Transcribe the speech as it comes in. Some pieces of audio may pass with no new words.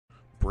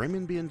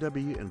Braman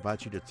BMW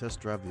invites you to test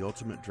drive the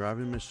ultimate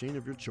driving machine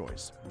of your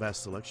choice.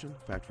 Vast selection,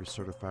 factory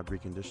certified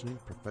reconditioning,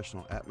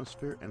 professional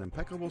atmosphere, and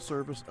impeccable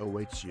service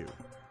awaits you.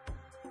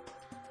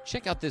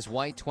 Check out this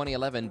white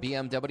 2011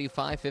 BMW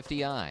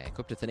 550i,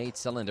 equipped with an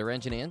 8-cylinder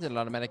engine and an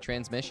automatic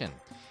transmission.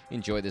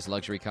 Enjoy this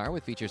luxury car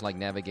with features like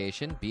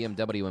navigation,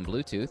 BMW and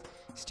Bluetooth,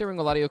 steering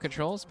wheel audio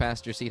controls,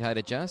 passenger seat height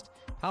adjust,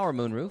 power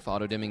moonroof,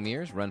 auto-dimming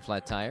mirrors,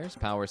 run-flat tires,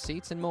 power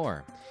seats, and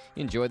more.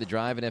 Enjoy the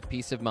drive and have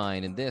peace of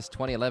mind in this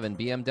 2011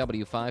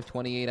 BMW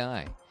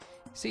 528i.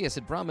 See us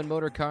at Braman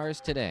Motor Cars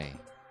today.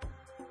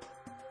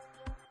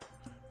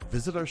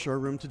 Visit our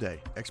showroom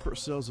today. Expert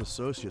sales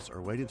associates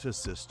are waiting to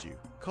assist you.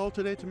 Call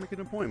today to make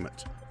an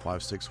appointment.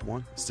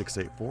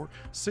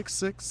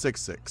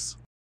 561-684-6666.